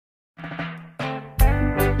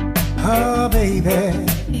Oh, baby.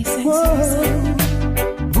 Hey, sexy, Whoa.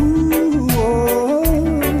 Ooh, whoa,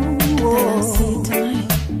 whoa. Did I see you tonight?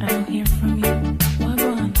 I don't hear from you. What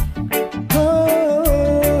on?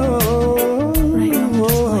 Oh, Right now, I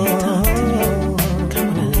just want to talk to you. Come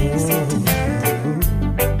on, Alex, say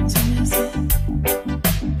tonight. So that's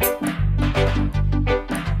it.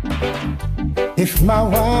 if my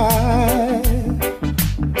wife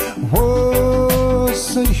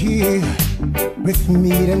wasn't here with me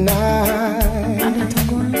tonight, I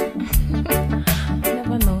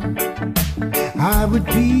never know. I would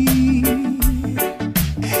be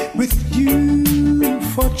with you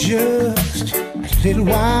for just a little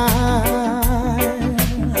while.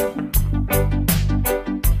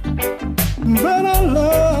 But I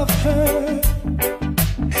love her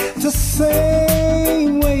the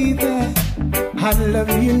same way that I love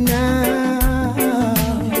you now.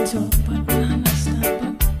 Love you too, but not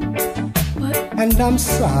stop. But And I'm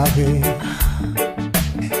sorry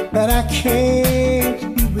that I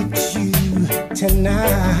can't be with you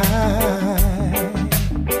tonight.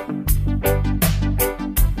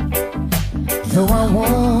 Though I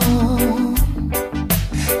want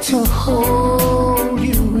to hold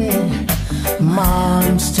you in my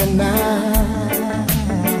arms tonight,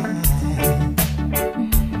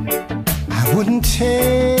 I wouldn't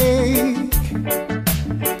take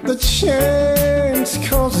the chance,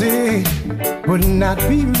 'cause it would not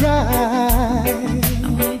be right. I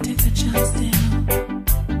wanna take a chance there.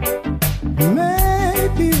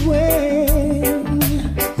 Maybe when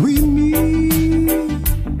we meet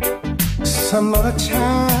some other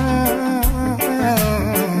time,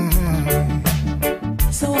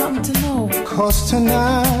 So I'm to know. 'cause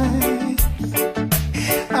tonight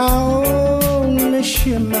I only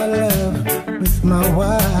share my love with my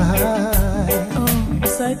wife. Oh,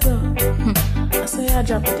 yes I do. I say I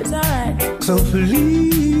drop it. It's alright. So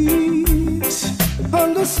please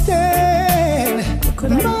understand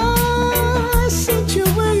my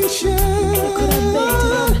situation. Could have begged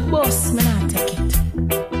you up, boss. Me not take it.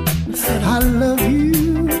 I love you,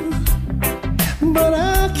 but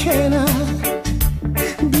I cannot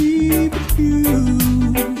be with you.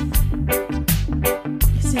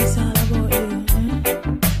 You see, it's all about you.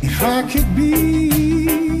 If I could be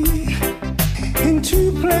in two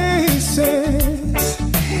places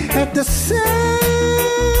at the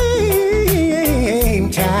same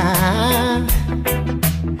time,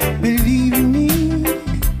 believe me,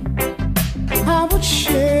 I would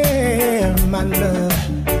share my love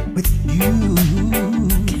with you.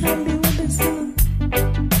 Can't be with this one.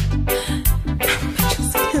 I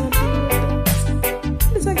just can't be with this.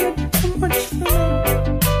 Because I get too much fun.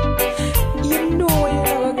 You know you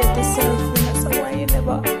never get to surfing. That's why you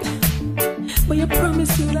never. But you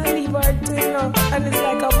promise you that leave her to you know. And it's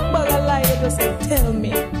like a bug of lie you just tell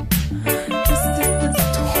me. This is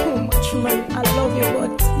too much, man. I love you,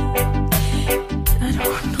 but I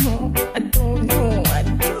don't know. I don't know. I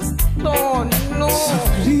just don't know.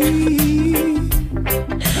 Please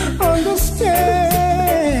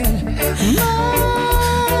understand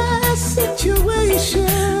my situation.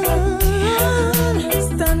 It's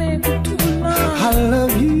done it too long. I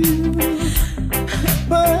love you,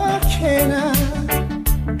 but I cannot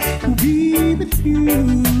be with you.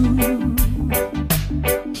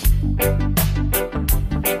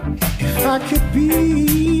 If I could be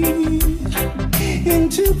in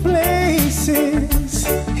two places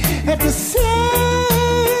at the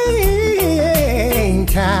same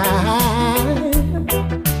time,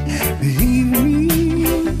 believe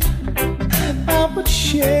me, I would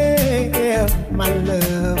share my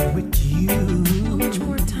love with you. How much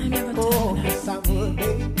more time you gonna Oh, tell me yes, I that? would,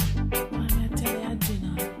 baby. Why not tell you I do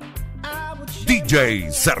now? I would share DJ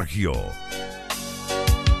Sergio.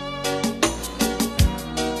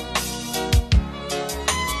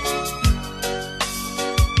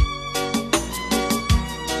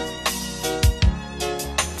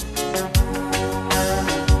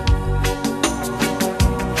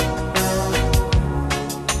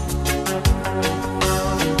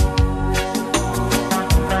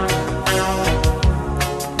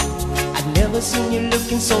 I've never seen you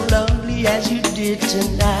looking so lovely as you did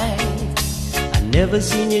tonight. I've never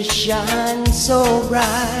seen you shine so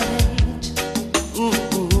bright.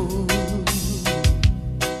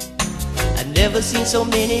 I've never seen so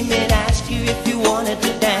many men ask you if you wanted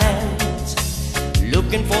to dance,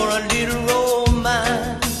 looking for a little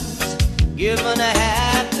romance, given a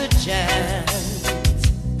half the chance.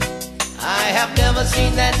 I have never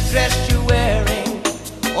seen that dress you're wearing,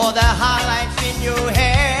 or the highlights in your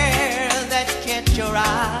hair that catch your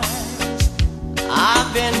eyes.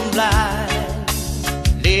 I've been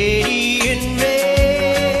blind, lady in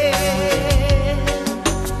red.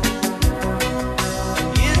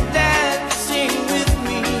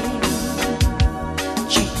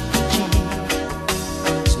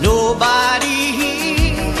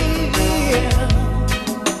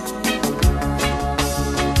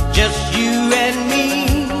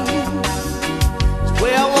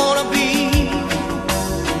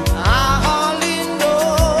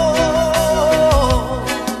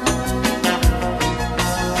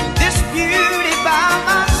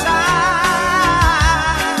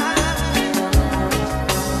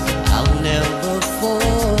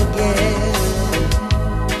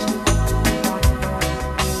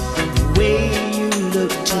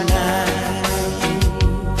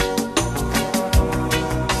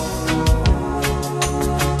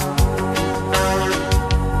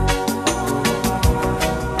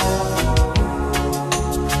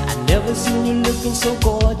 looking so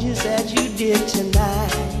gorgeous as you did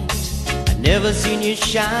tonight. I never seen you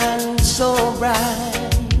shine so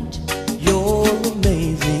bright. You're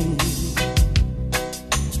amazing.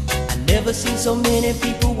 I never seen so many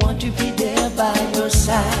people want to be there by your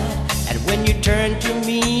side. And when you turned to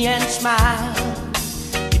me and smiled,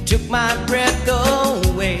 you took my breath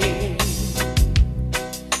away.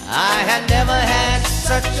 I had never had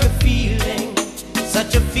such a feeling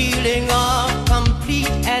of complete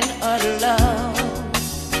and utter love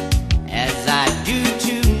as I do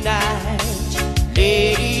tonight,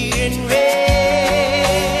 Lady in Red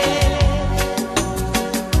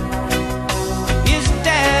is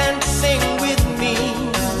dancing with me,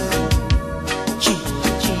 cheek to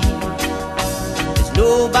cheek. There's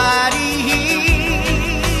nobody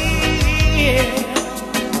here,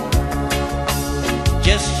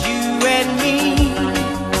 just you and me.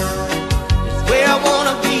 It's where I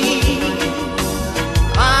wanna be.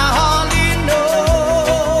 I hardly know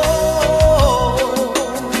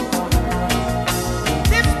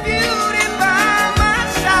this beauty by my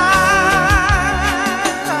side.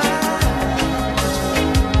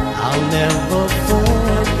 I'll never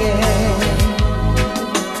forget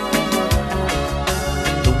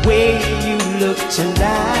the way you look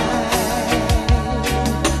tonight.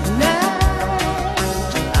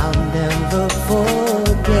 I'll never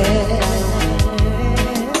forget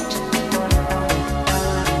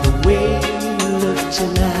the way you look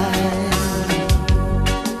tonight.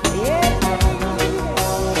 Yeah.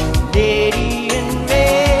 Lady in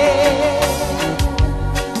red,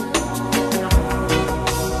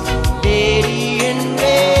 lady in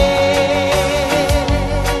red,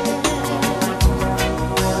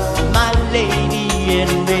 my lady in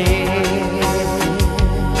red.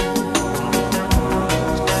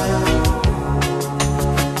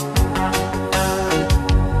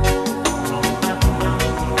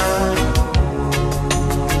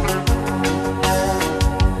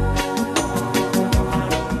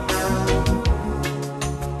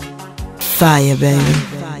 Fire, baby.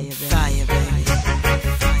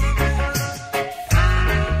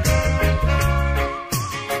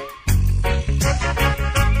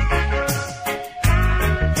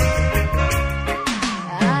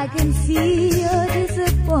 I can see you're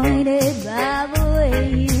disappointed by the way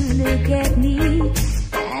you look at me.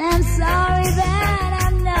 And I'm sorry that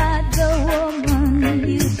I'm not the woman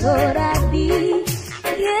you thought I'd be.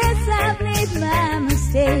 Yes, I've made my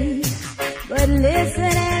mistakes, but listen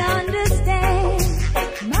and understand,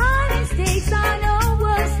 my mistakes are no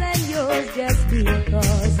worse than yours just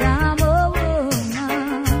because I'm a woman.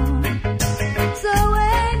 So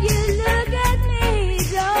when you look at me,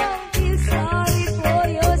 don't feel sorry for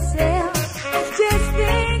yourself. Just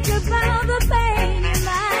think about the pain you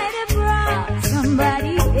might have brought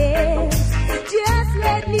somebody else. Just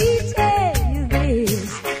let me tell you this,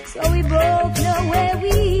 so we both know where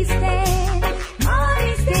we stand. My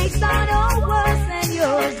mistakes are no worse than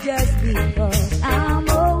yours just because I'm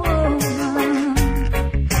a woman.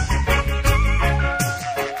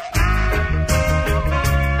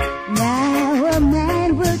 Now a man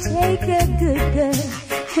will take a good girl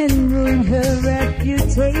and ruin her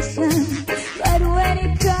reputation, but when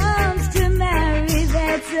it comes to marry,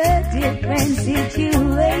 that's a different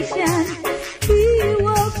situation. He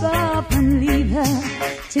woke up and leave her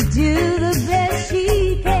to do the best she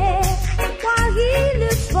can, while he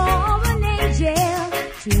looks for an angel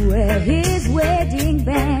to wear his wedding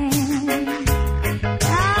band.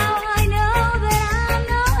 Now I know that I'm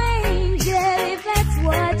no angel, if that's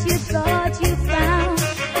what you thought you found.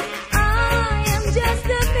 I am just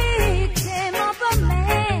a victim of a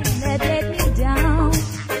man that let me down.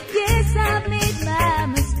 Yes, I've made my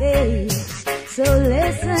mistakes, so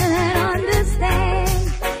listen and understand.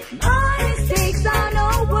 My mistakes are no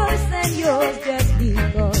worse than yours just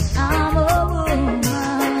because I'm a woman.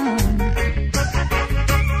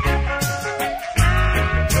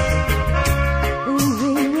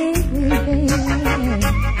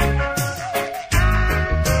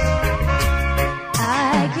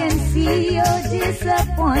 I can see you're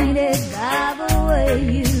disappointed by the way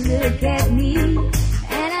you look at me,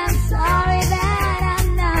 and I'm sorry that I'm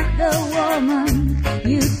not the woman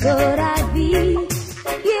you thought I'd be.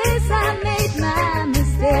 Yes, I made my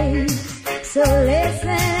mistakes, so listen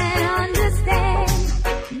and understand.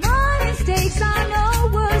 My mistakes are no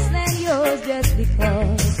worse than yours just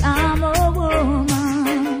because I'm a woman.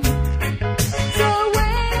 So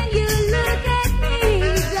when you look at me,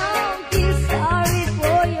 don't feel sorry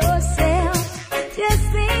for yourself. Just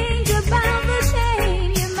think about the shame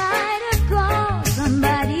you might have caused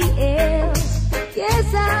somebody else. Yes,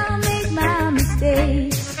 I'll make my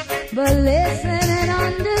mistakes, but listen and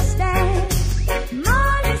understand.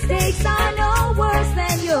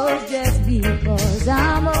 because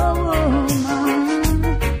I'm a woman.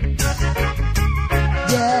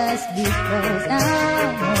 Just because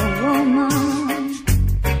I'm a woman.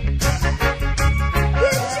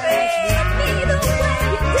 You treat me the way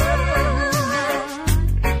you do.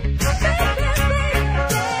 Baby,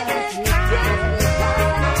 just because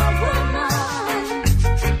I'm a woman.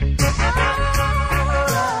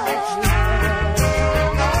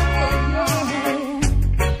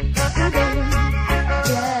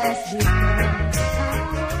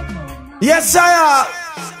 Yes, sire.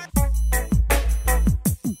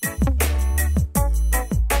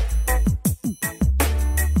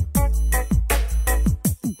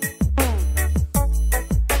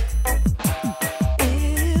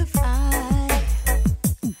 If I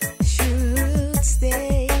should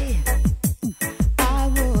stay, I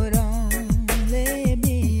would only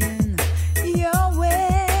be in your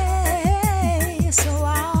way. So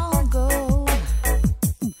I'll go,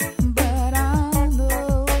 but I'll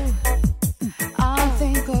know I'll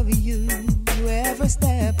think of you every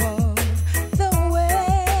step of the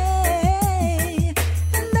way.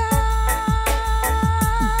 And I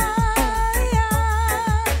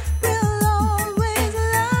will always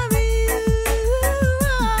love you. I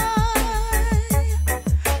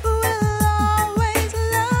will always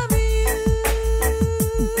love you.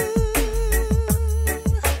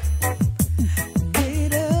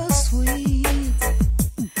 Bittersweet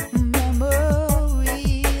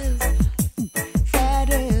memories, that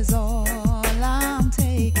is all I'm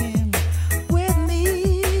taking with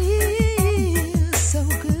me. So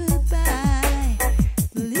goodbye,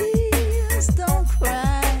 please don't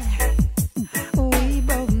cry. We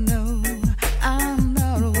both know I'm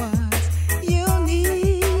not what you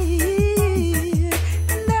need.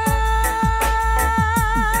 And I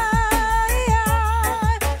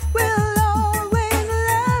will always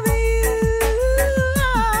love you.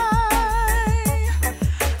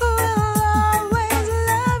 I will always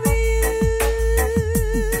love you.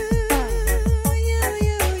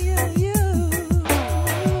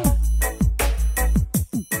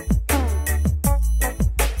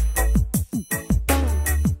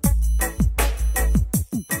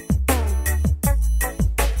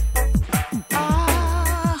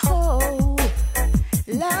 I hope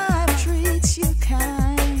life treats you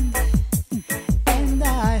kind, and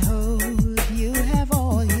I hope you have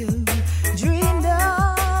all you dreamed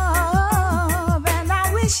of, and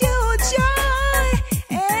I wish you joy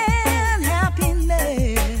and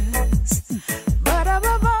happiness. But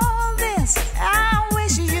above all this, I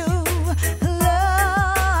wish you love,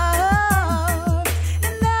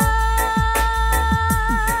 and I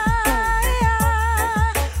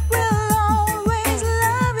will always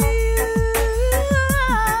love you.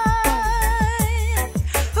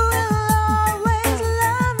 I will always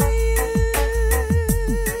love you.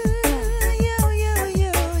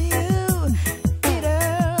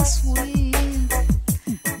 Bittersweet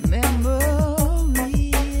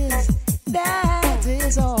memories, that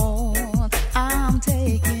is all I'm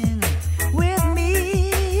taking with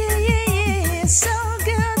me. So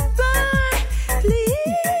goodbye,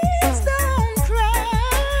 please don't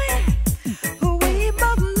cry. We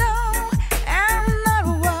both know I'm not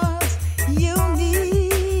what you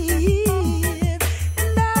need.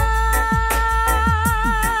 And I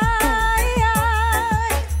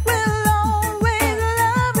will always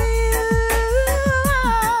love you. I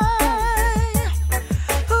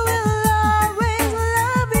will always love you.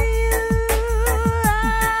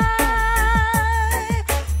 I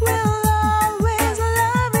will always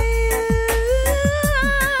love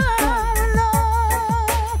you. I will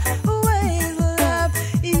always love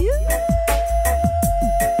you.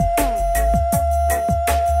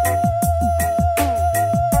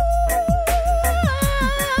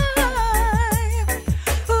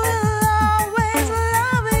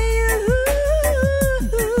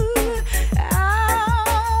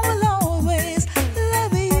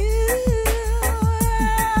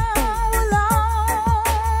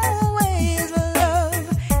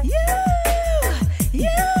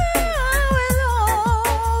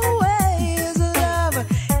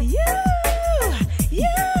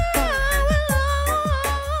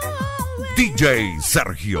 DJ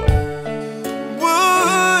Sergio.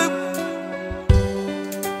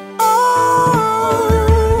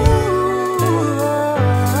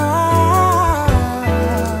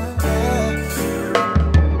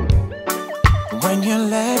 When your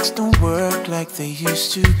legs don't work like they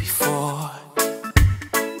used to before,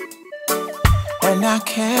 and I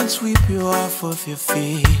can't sweep you off of your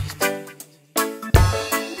feet,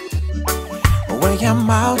 when your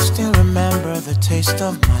mouth still remember the taste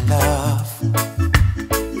of my love,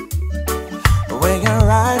 when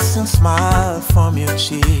your eyes and smile from your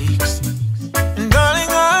cheeks. And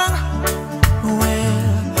darling, I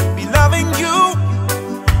will be loving you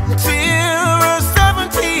till we're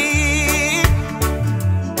 17.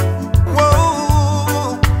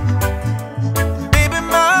 Whoa, baby,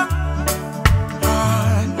 my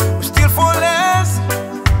heart will still fall less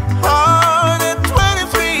hard at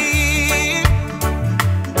 23.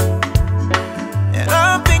 And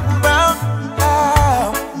I'm thinking about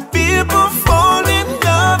how people fall in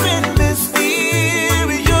love in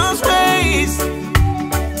mysterious ways.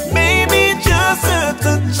 Maybe just a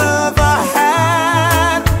touch of a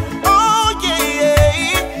hand. Oh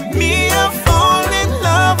yeah, me, I fall in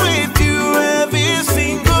love with you every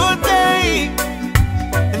single day.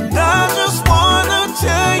 And I just wanna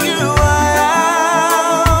tell you I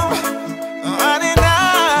am honey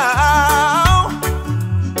now.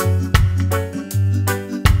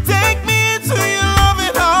 Take me into your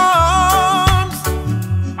loving arms.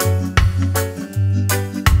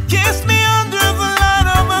 Kiss me under the light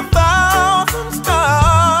of 1,000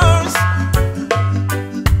 stars.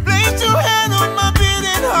 Place your hand on my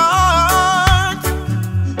beating heart.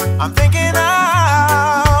 I'm thinking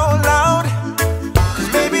out loud, 'cause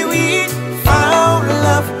maybe we found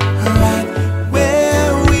love right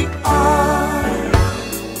where we are.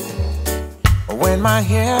 When my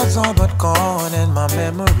hair's all but gone and my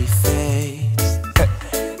memory fades,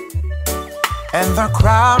 and the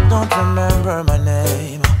crowd don't remember my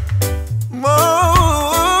name.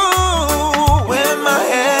 Whoa, when my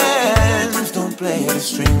hands don't play the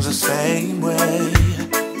strings the same way.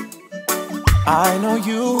 I know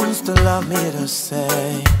you used to love me the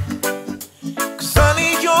same. 'Cause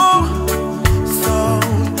honey, your soul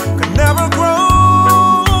could never grow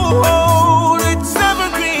old. It's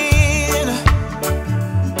evergreen.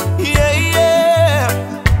 Yeah, yeah,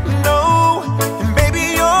 no. And baby,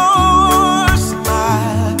 your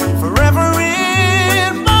smile forever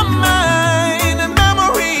in my mind and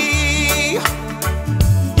memory.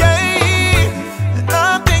 Yeah, and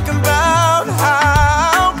I'm thinking about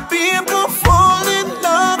how people fall in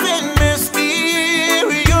love in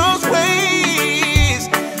mysterious ways.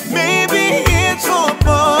 Maybe it's hope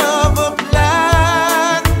of a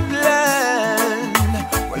blind land.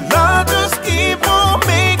 Well, I just keep on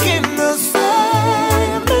making the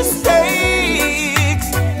same mistakes,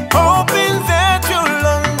 hoping that you'll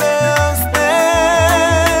understand.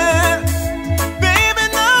 Baby,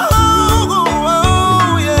 no,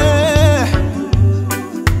 yeah.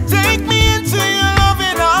 Take me into your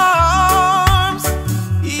loving arms,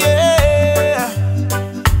 yeah.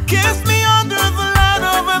 Kiss me under the light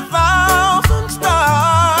of 1,000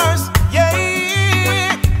 stars, yeah.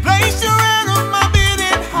 Place your hand on my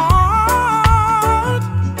beating heart.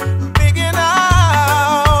 Thinking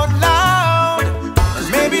out loud, 'cause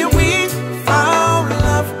maybe we found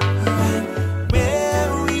love right where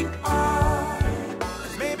we are.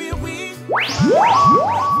 'Cause maybe we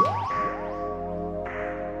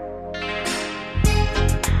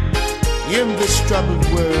In this troubled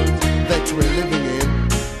world that we're living in,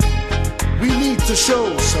 we need to show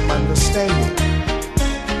some understanding.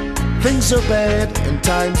 Things are bad and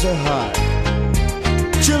times are hard.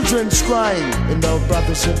 Children's crying and our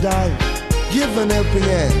brothers are dying. Give an helping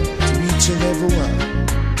hand to each and every one.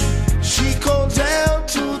 She calls out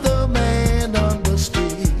to the man on the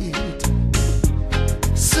street.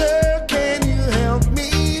 Sir, can you help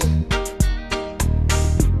me?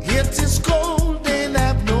 It is cold and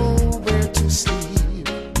I've nowhere to sleep.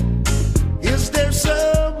 Is there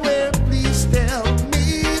somewhere, please tell me?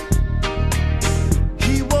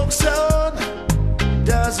 He walks on,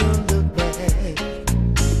 doesn't look back.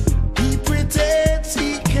 He pretends he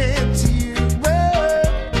can't hear her.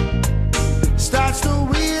 Starts to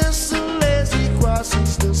whistle as he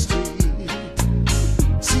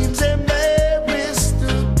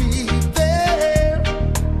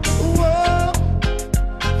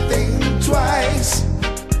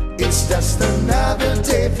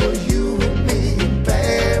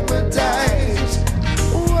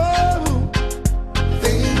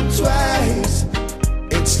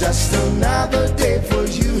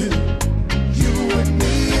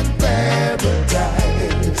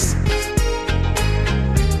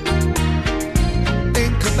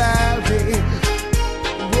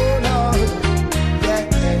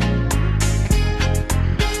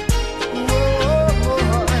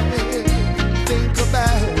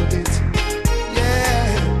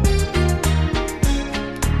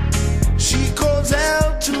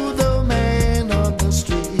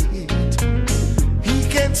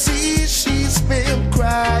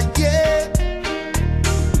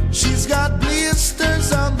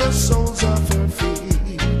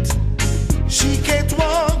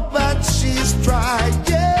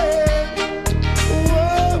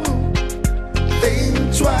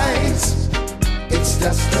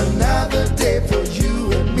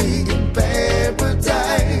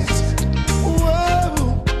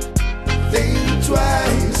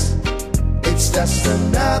just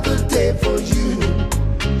another day for you,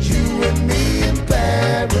 you and me in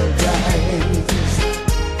paradise.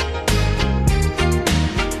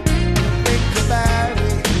 Think about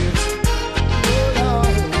it, oh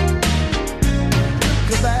Lord, think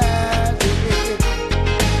about it,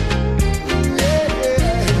 yeah,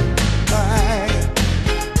 right.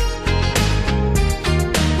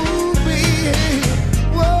 Ooh, baby,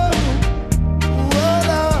 whoa,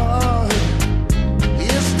 Lord,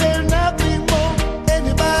 is there nothing more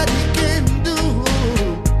anybody can do?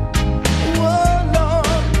 Whoa, Lord.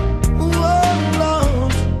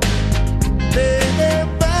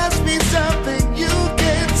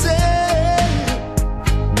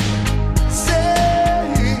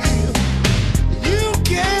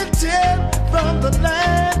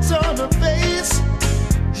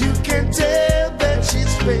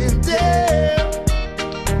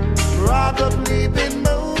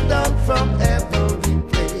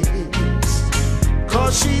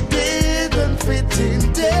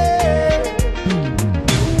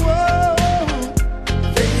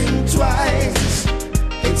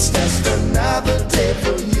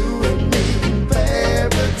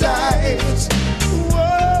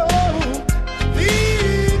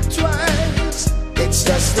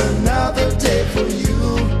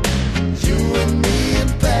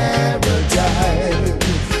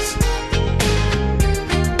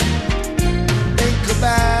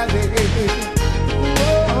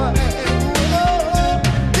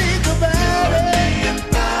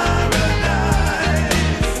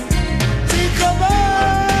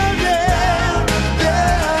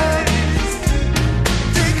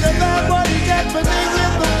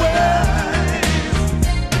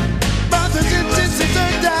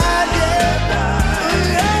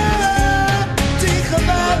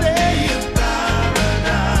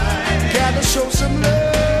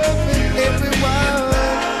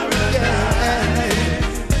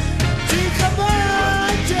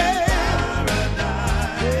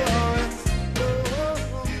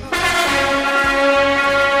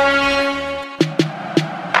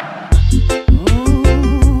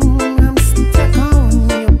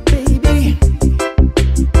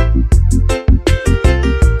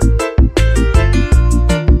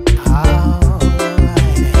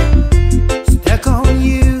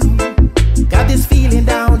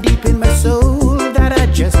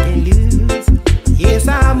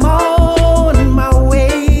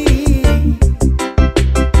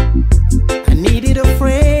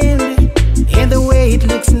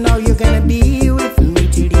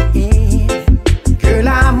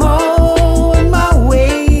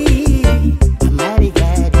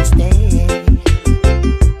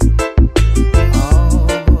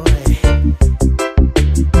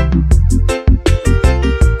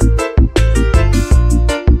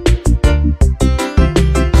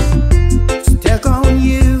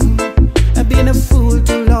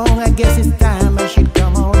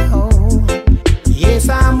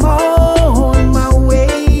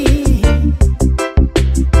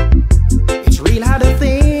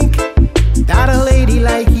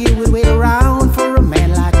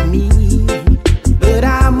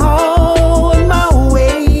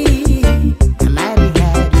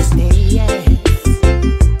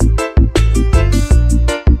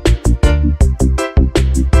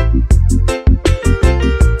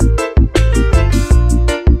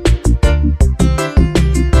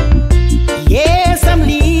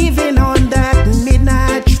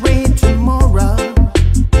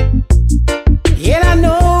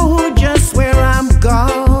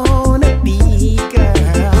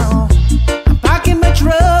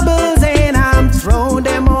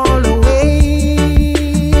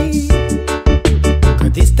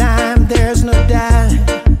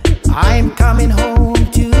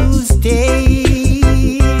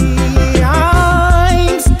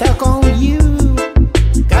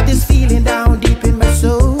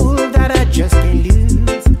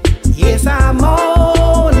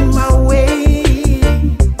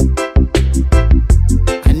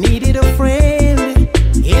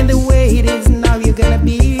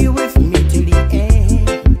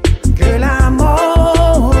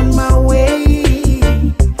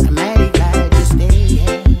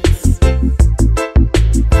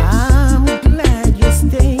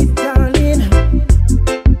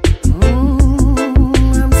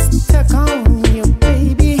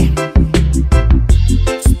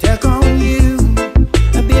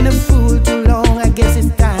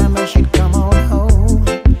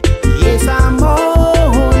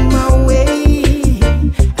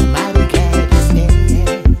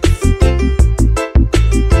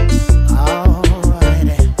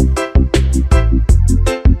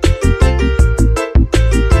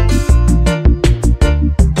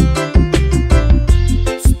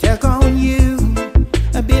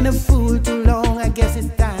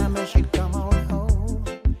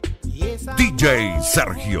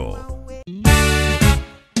 Sergio.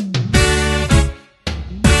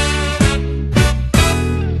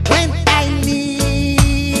 When I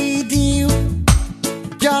need you,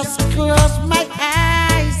 just close my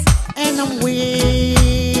eyes and I'm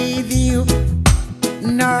with you.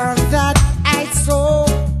 Know that I so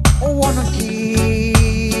wanna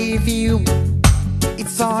give you.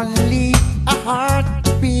 It's only a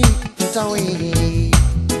heartbeat away.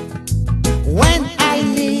 When I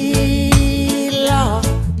need love,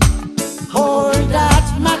 hold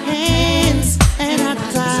out my hands and I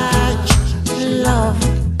touch love.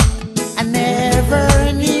 I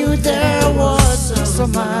never knew there was so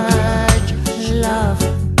much love,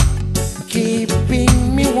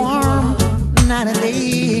 keeping me warm night and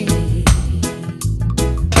day.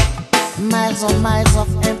 Miles on miles of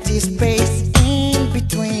empty space in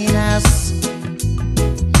between us.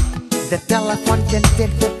 The telephone can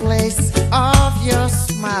take the place of your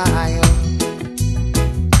smile.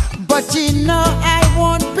 But you know I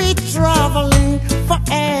won't be traveling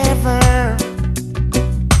forever.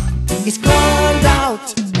 It's cold out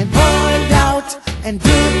and hold out and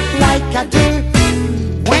do like I do.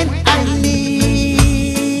 When I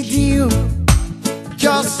need you,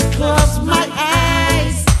 just close my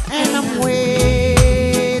eyes and I'm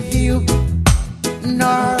with you.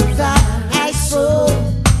 Know that I so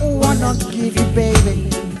wanna give you, baby.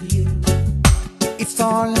 It's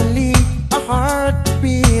only a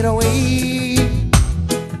heartbeat away.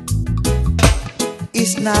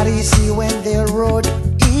 It's not easy when the road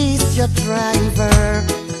is your driver.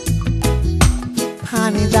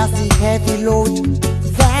 Honey, that's the heavy load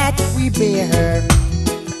that we bear.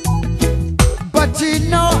 But you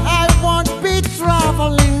know I won't be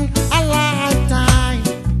traveling a lifetime.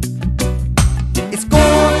 It's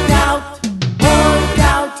cold out, hold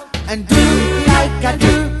out, and do like I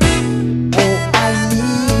do. Oh, I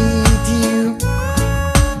need you.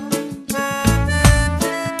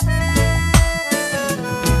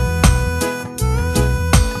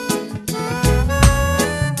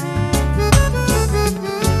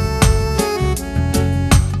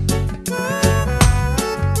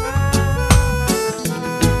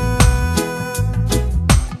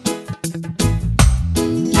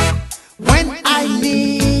 When I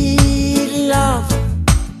need love,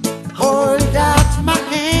 hold out my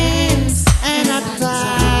hands and I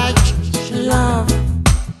touch love.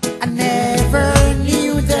 I never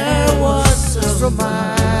knew there was so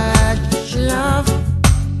much love,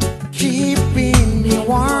 keeping me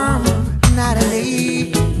warm night and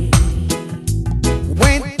day.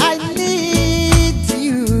 When I need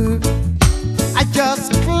you, I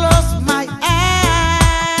just close my